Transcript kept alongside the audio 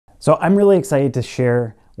So I'm really excited to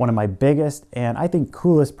share one of my biggest and I think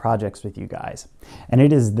coolest projects with you guys. And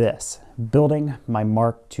it is this, building my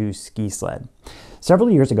Mark II ski sled.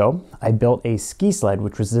 Several years ago, I built a ski sled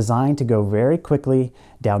which was designed to go very quickly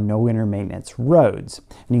down no winter maintenance roads.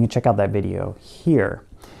 And you can check out that video here.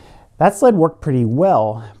 That sled worked pretty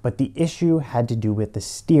well, but the issue had to do with the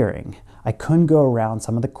steering. I couldn't go around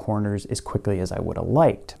some of the corners as quickly as I would have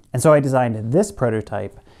liked. And so I designed this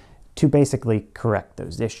prototype to basically correct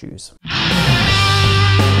those issues.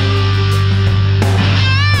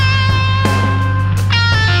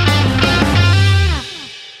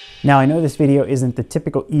 Now I know this video isn't the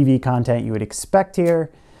typical EV content you would expect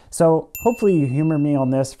here, so hopefully you humor me on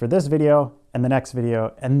this for this video and the next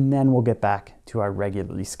video, and then we'll get back to our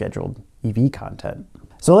regularly scheduled EV content.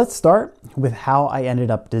 So let's start with how I ended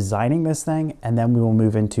up designing this thing, and then we will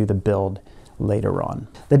move into the build later on.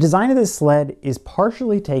 The design of this sled is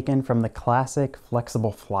partially taken from the classic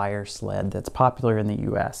flexible flyer sled that's popular in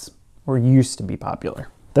the US, or used to be popular.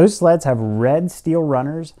 Those sleds have red steel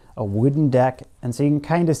runners, a wooden deck, and so you can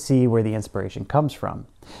kind of see where the inspiration comes from.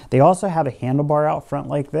 They also have a handlebar out front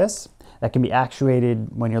like this that can be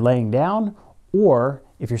actuated when you're laying down, or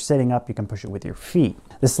if you're sitting up, you can push it with your feet.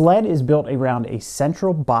 The sled is built around a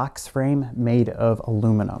central box frame made of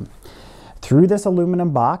aluminum. Through this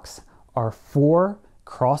aluminum box are 4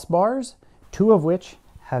 crossbars, 2 of which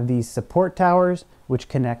have these support towers which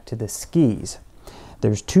connect to the skis.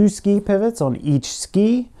 There's 2 ski pivots on each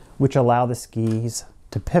ski which allow the skis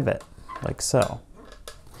to pivot, like so.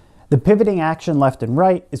 The pivoting action left and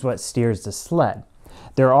right is what steers the sled.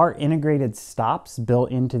 There are integrated stops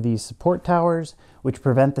built into these support towers which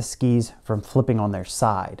prevent the skis from flipping on their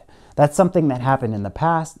side. That's something that happened in the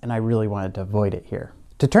past and I really wanted to avoid it here.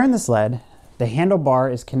 To turn the sled, the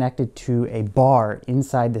handlebar is connected to a bar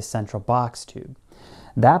inside the central box tube.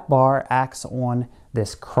 That bar acts on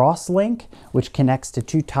this cross link, which connects to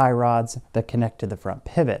 2 tie rods that connect to the front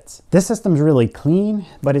pivots. This system's really clean,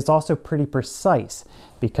 but it's also pretty precise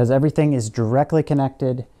because everything is directly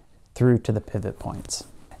connected through to the pivot points.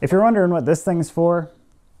 If you're wondering what this thing's for,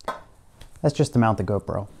 that's just to mount the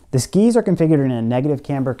GoPro. The skis are configured in a negative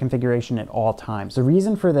camber configuration at all times. The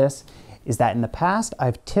reason for this is that in the past,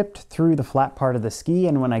 I've tipped through the flat part of the ski,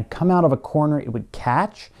 and when I come out of a corner, it would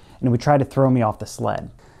catch and it would try to throw me off the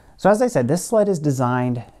sled. So as I said, this sled is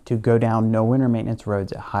designed to go down no winter maintenance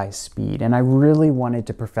roads at high speed, and I really wanted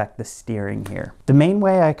to perfect the steering here. The main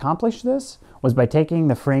way I accomplished this was by taking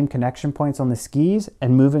the frame connection points on the skis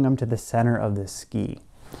and moving them to the center of the ski.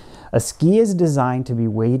 A ski is designed to be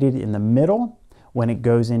weighted in the middle when it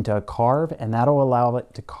goes into a carve, and that'll allow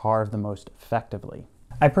it to carve the most effectively.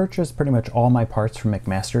 I purchased pretty much all my parts from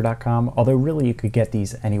McMaster.com, although really you could get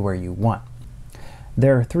these anywhere you want.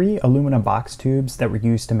 There are 3 aluminum box tubes that were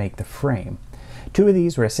used to make the frame. 2 of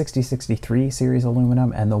these were a 6063 series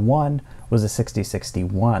aluminum, and the one was a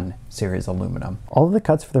 6061 series aluminum. All of the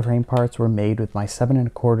cuts for the frame parts were made with my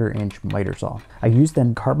 7¼ inch miter saw. I used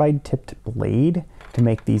a carbide tipped blade to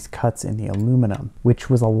make these cuts in the aluminum, which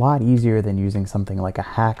was a lot easier than using something like a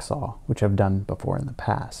hacksaw, which I've done before in the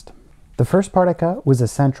past. The first part I cut was a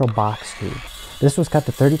central box tube. This was cut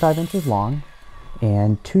to 35 inches long,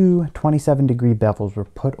 and 2 27-degree bevels were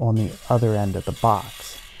put on the other end of the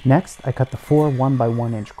box. Next, I cut the 4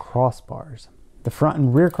 1x1 inch crossbars. The front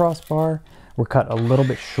and rear crossbar were cut a little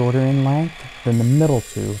bit shorter in length than the middle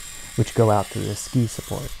 2, which go out to the ski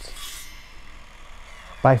supports.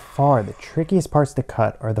 By far, the trickiest parts to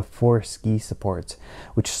cut are the 4 ski supports,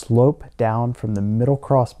 which slope down from the middle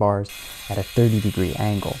crossbars at a 30-degree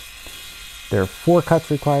angle. There are 4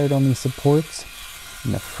 cuts required on these supports,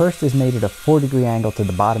 and the first is made at a 4-degree angle to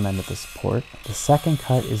the bottom end of the support. The second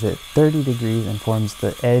cut is at 30 degrees and forms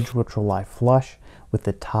the edge which will lie flush with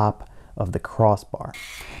the top of the crossbar.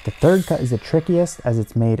 The third cut is the trickiest as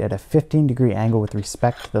it's made at a 15-degree angle with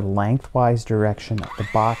respect to the lengthwise direction of the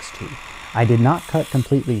box tube. I did not cut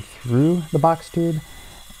completely through the box tube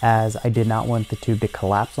as I did not want the tube to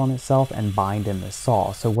collapse on itself and bind in the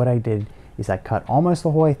saw. So what I did is I cut almost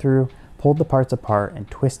the whole way through, pulled the parts apart, and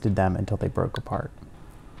twisted them until they broke apart.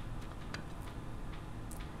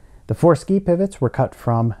 The 4 ski pivots were cut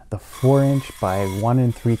from the 4-inch by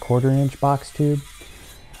 1¾ inch box tube,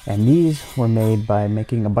 and these were made by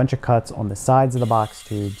making a bunch of cuts on the sides of the box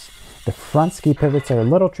tubes. The front ski pivots are a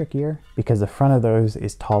little trickier because the front of those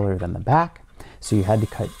is taller than the back, so you had to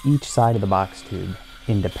cut each side of the box tube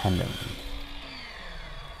independently.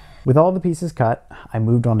 With all the pieces cut, I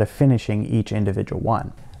moved on to finishing each individual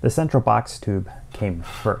one. The central box tube came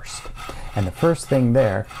first, and the first thing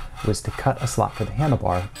there was to cut a slot for the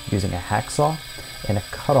handlebar using a hacksaw and a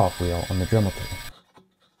cutoff wheel on the Dremel tool.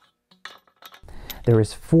 There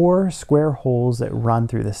is 4 square holes that run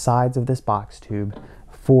through the sides of this box tube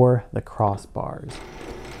for the crossbars.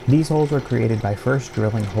 These holes were created by first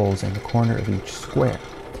drilling holes in the corner of each square.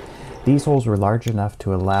 These holes were large enough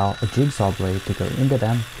to allow a jigsaw blade to go into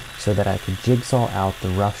them so that I could jigsaw out the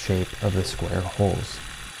rough shape of the square holes.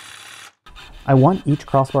 I want each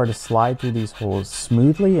crossbar to slide through these holes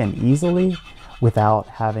smoothly and easily without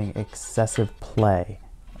having excessive play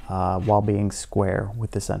while being square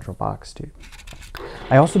with the central box tube.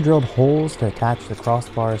 I also drilled holes to attach the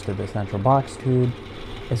crossbars to the central box tube,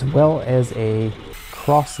 as well as a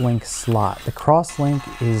crosslink slot. The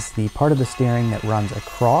crosslink is the part of the steering that runs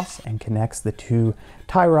across and connects the 2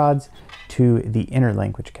 tie rods to the inner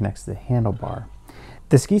link, which connects the handlebar.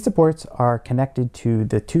 The ski supports are connected to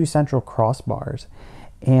the 2 central crossbars,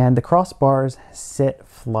 and the crossbars sit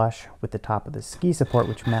flush with the top of the ski support,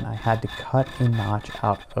 which meant I had to cut a notch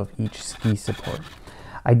out of each ski support.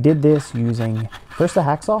 I did this using first a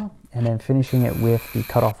hacksaw and then finishing it with the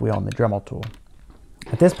cutoff wheel and the Dremel tool.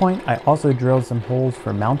 At this point, I also drilled some holes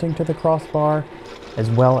for mounting to the crossbar,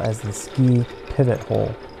 as well as the ski pivot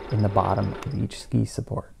hole in the bottom of each ski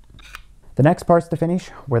support. The next parts to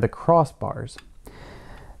finish were the crossbars.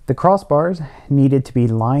 The crossbars needed to be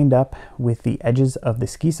lined up with the edges of the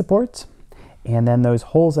ski supports, and then those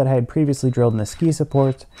holes that I had previously drilled in the ski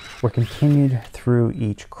supports were continued through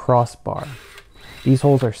each crossbar. These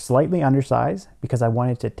holes are slightly undersized because I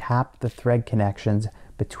wanted to tap the thread connections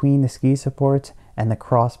between the ski supports and the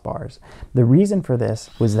crossbars. The reason for this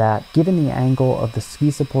was that given the angle of the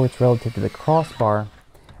ski supports relative to the crossbar,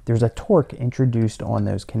 there's a torque introduced on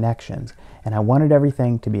those connections, and I wanted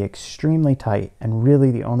everything to be extremely tight, and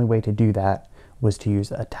really the only way to do that was to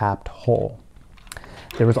use a tapped hole.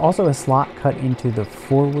 There was also a slot cut into the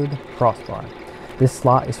forward crossbar. This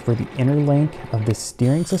slot is for the inner link of the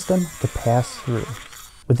steering system to pass through.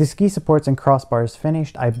 With the ski supports and crossbars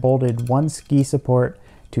finished, I bolted 1 ski support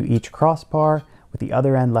to each crossbar with the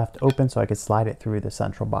other end left open so I could slide it through the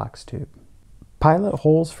central box tube. Pilot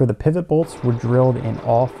holes for the pivot bolts were drilled in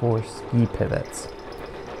all 4 ski pivots.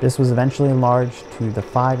 This was eventually enlarged to the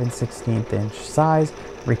 5 1/16 inch size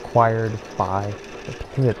required by the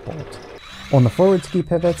pivot bolt. On the forward ski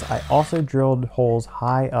pivots, I also drilled holes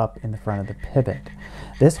high up in the front of the pivot.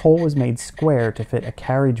 This hole was made square to fit a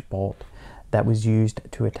carriage bolt that was used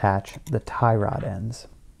to attach the tie rod ends.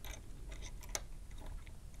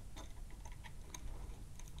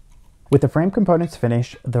 With the frame components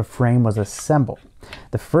finished, the frame was assembled.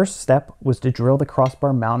 The first step was to drill the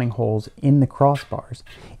crossbar mounting holes in the crossbars.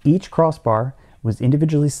 Each crossbar was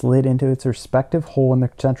individually slid into its respective hole in the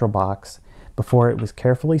central box before it was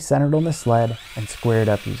carefully centered on the sled and squared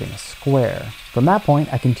up using a square. From that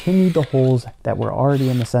point, I continued the holes that were already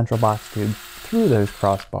in the central box tube through those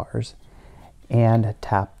crossbars and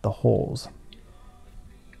tapped the holes.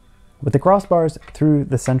 With the crossbars through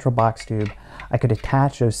the central box tube, I could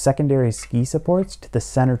attach those secondary ski supports to the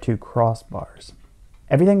center 2 crossbars.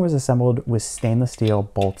 Everything was assembled with stainless steel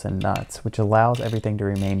bolts and nuts, which allows everything to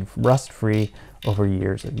remain rust-free over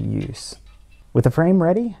years of use. With the frame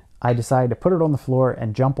ready, I decided to put it on the floor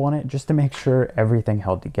and jump on it just to make sure everything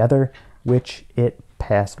held together, which it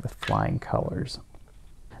passed with flying colors.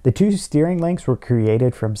 The 2 steering links were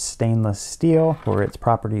created from stainless steel for its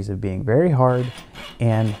properties of being very hard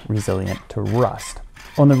and resilient to rust.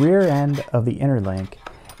 On the rear end of the inner link,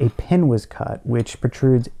 a pin was cut which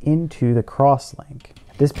protrudes into the cross link.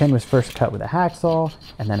 This pin was first cut with a hacksaw,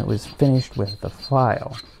 and then it was finished with a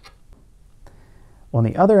file. On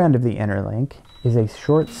the other end of the inner link is a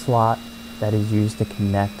short slot that is used to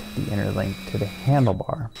connect the inner link to the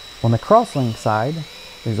handlebar. On the cross link side,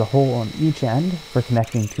 there's a hole on each end for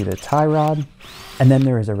connecting to the tie rod, and then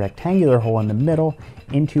there is a rectangular hole in the middle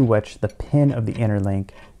into which the pin of the inner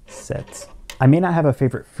link sits. I may not have a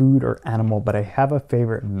favorite food or animal, but I have a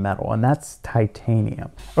favorite metal, and that's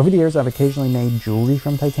titanium. Over the years, I've occasionally made jewelry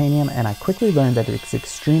from titanium, and I quickly learned that it's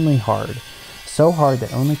extremely hard. So hard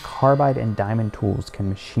that only carbide and diamond tools can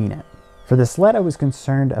machine it. For the sled, I was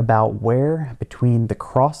concerned about wear between the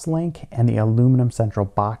cross link and the aluminum central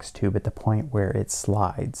box tube at the point where it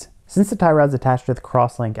slides. Since the tie rod's attached to the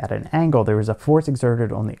cross link at an angle, there was a force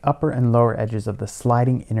exerted on the upper and lower edges of the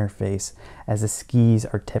sliding interface as the skis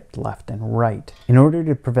are tipped left and right. In order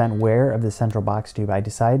to prevent wear of the central box tube, I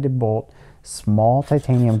decided to bolt small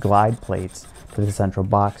titanium glide plates for the central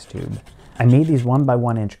box tube. I made these 1 by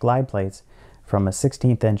 1 inch glide plates from a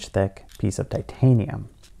 1/16 inch thick piece of titanium.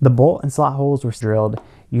 The bolt and slot holes were drilled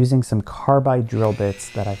using some carbide drill bits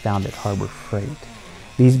that I found at Harbor Freight.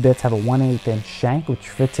 These bits have a 1/8 inch shank which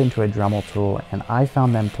fits into a Dremel tool, and I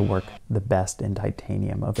found them to work the best in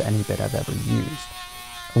titanium of any bit I've ever used.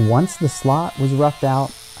 Once the slot was roughed out,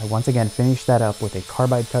 I once again finished that up with a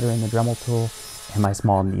carbide cutter in the Dremel tool and my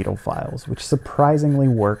small needle files, which surprisingly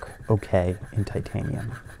work okay in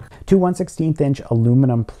titanium. Two 1/16 inch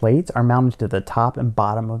aluminum plates are mounted to the top and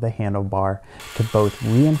bottom of the handlebar to both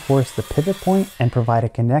reinforce the pivot point and provide a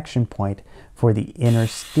connection point for the inner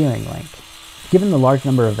steering link. Given the large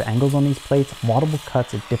number of angles on these plates, multiple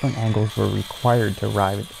cuts at different angles were required to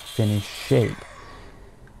arrive at the finished shape.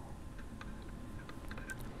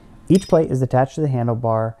 Each plate is attached to the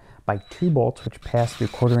handlebar by two bolts which pass through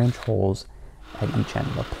 1/4 inch holes at each end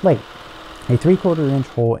of the plate. A 3/4 inch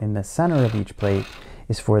hole in the center of each plate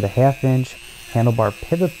is for the 1/2 inch handlebar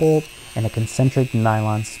pivot bolt and a concentric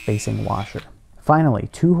nylon spacing washer. Finally,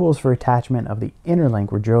 two holes for attachment of the inner link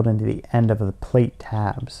were drilled into the end of the plate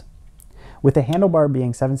tabs. With the handlebar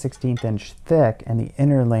being 7/16 inch thick and the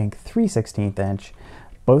inner link 3/16 inch,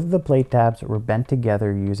 both of the plate tabs were bent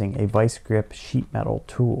together using a vice grip sheet metal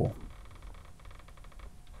tool.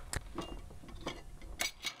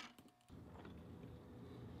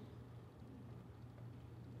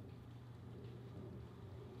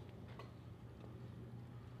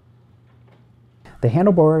 The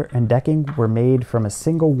handlebar and decking were made from a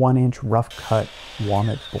single 1-inch rough cut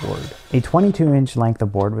walnut board. A 22-inch length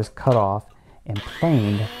of board was cut off and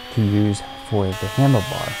planed to use for the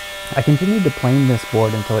handlebar. I continued to plane this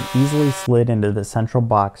board until it easily slid into the central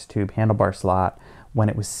box tube handlebar slot when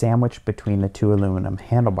it was sandwiched between the two aluminum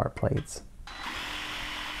handlebar plates.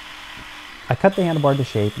 I cut the handlebar to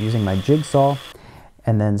shape using my jigsaw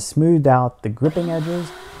and then smoothed out the gripping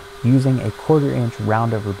edges using a 1/4 inch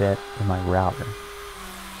roundover bit in my router.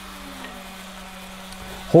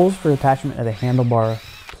 Holes for attachment of the handlebar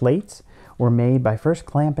plates were made by first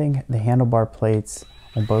clamping the handlebar plates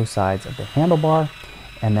on both sides of the handlebar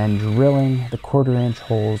and then drilling the 1/4 inch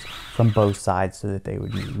holes from both sides so that they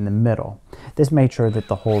would meet in the middle. This made sure that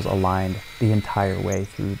the holes aligned the entire way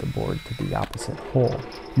through the board to the opposite hole.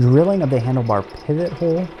 Drilling of the handlebar pivot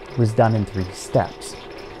hole was done in 3 steps.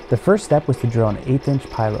 The first step was to drill an 1/8 inch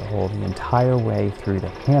pilot hole the entire way through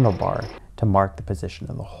the handlebar to mark the position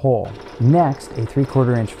of the hole. Next, a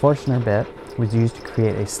 3/4 inch Forstner bit was used to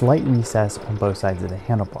create a slight recess on both sides of the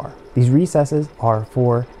handlebar. These recesses are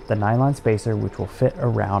for the nylon spacer which will fit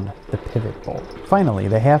around the pivot bolt. Finally,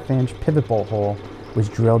 the 1/2 inch pivot bolt hole was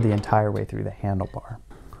drilled the entire way through the handlebar.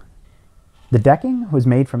 The decking was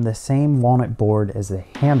made from the same walnut board as the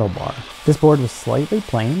handlebar. This board was slightly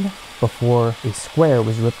planed before a square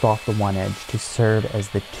was ripped off the one edge to serve as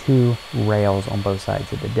the 2 rails on both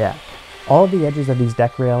sides of the deck. All of the edges of these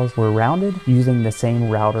deck rails were rounded using the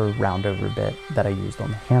same router roundover bit that I used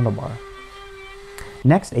on the handlebar.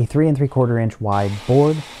 Next, a 3 3/4 inch wide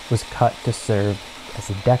board was cut to serve as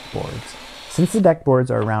the deck boards. Since the deck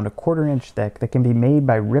boards are around a 1/4 inch thick, they can be made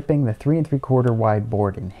by ripping the 3 3/4 wide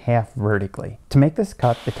board in half vertically. To make this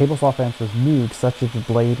cut, the table saw fence was moved such that the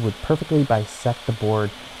blade would perfectly bisect the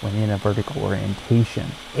board when in a vertical orientation.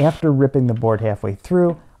 After ripping the board halfway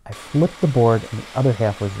through, I flipped the board and the other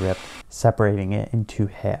half was ripped, separating it in 2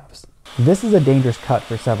 halves. This is a dangerous cut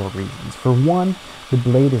for several reasons. For one, the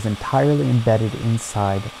blade is entirely embedded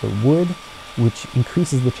inside the wood, which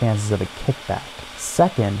increases the chances of a kickback.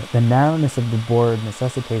 Second, the narrowness of the board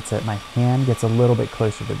necessitates that my hand gets a little bit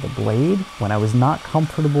closer to the blade. When I was not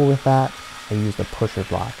comfortable with that, I used a pusher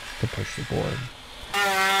block to push the board.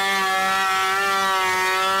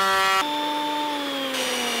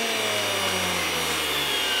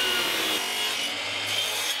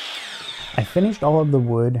 I finished all of the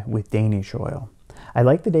wood with Danish oil. I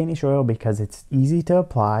like the Danish oil because it's easy to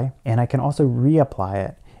apply and I can also reapply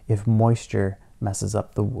it if moisture messes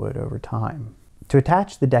up the wood over time. To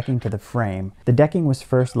attach the decking to the frame, the decking was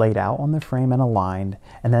first laid out on the frame and aligned,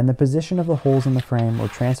 and then the position of the holes in the frame were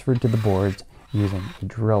transferred to the boards using a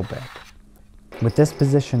drill bit. With this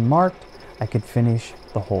position marked, I could finish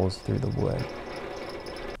the holes through the wood.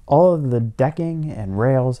 All of the decking and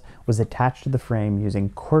rails was attached to the frame using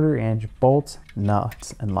 1/4 inch bolts,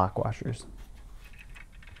 nuts, and lock washers.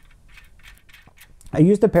 I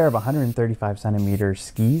used a pair of 135 centimeter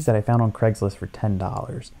skis that I found on Craigslist for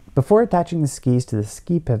 $10. Before attaching the skis to the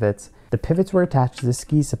ski pivots, the pivots were attached to the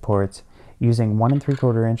ski supports using 1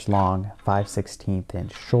 3/4 inch long, 5/16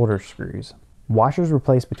 inch shoulder screws. Washers were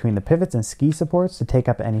placed between the pivots and ski supports to take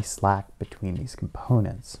up any slack between these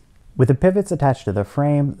components. With the pivots attached to the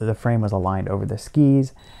frame was aligned over the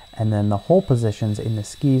skis, and then the hole positions in the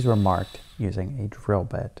skis were marked using a drill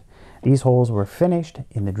bit. These holes were finished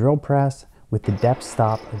in the drill press with the depth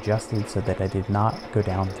stop adjusted so that I did not go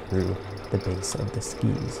down through the base of the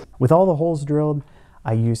skis. With all the holes drilled,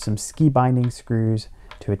 I used some ski binding screws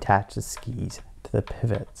to attach the skis to the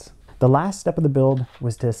pivots. The last step of the build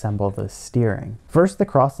was to assemble the steering. First, the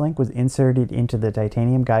crosslink was inserted into the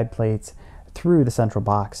titanium guide plates through the central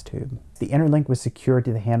box tube. The inner link was secured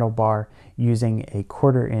to the handlebar using a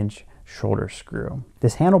 1/4 inch shoulder screw.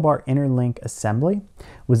 This handlebar inner link assembly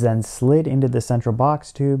was then slid into the central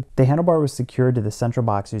box tube. The handlebar was secured to the central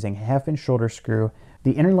box using a 1/2 inch shoulder screw.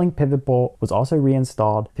 The inner link pivot bolt was also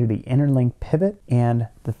reinstalled through the inner link pivot and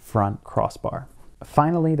the front crossbar.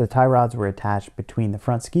 Finally, the tie rods were attached between the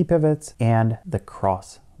front ski pivots and the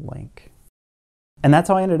cross link. And that's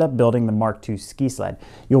how I ended up building the Mark II ski sled.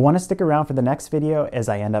 You'll want to stick around for the next video as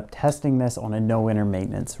I end up testing this on a no winter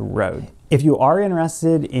maintenance road. If you are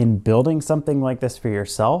interested in building something like this for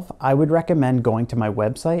yourself, I would recommend going to my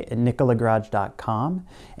website at nicolagarage.com,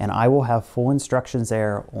 and I will have full instructions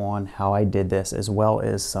there on how I did this, as well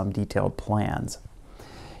as some detailed plans.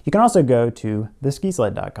 You can also go to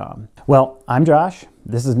theskisled.com. Well, I'm Josh,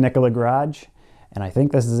 this is Nicola Garage, and I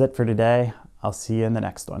think this is it for today. I'll see you in the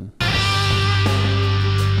next one.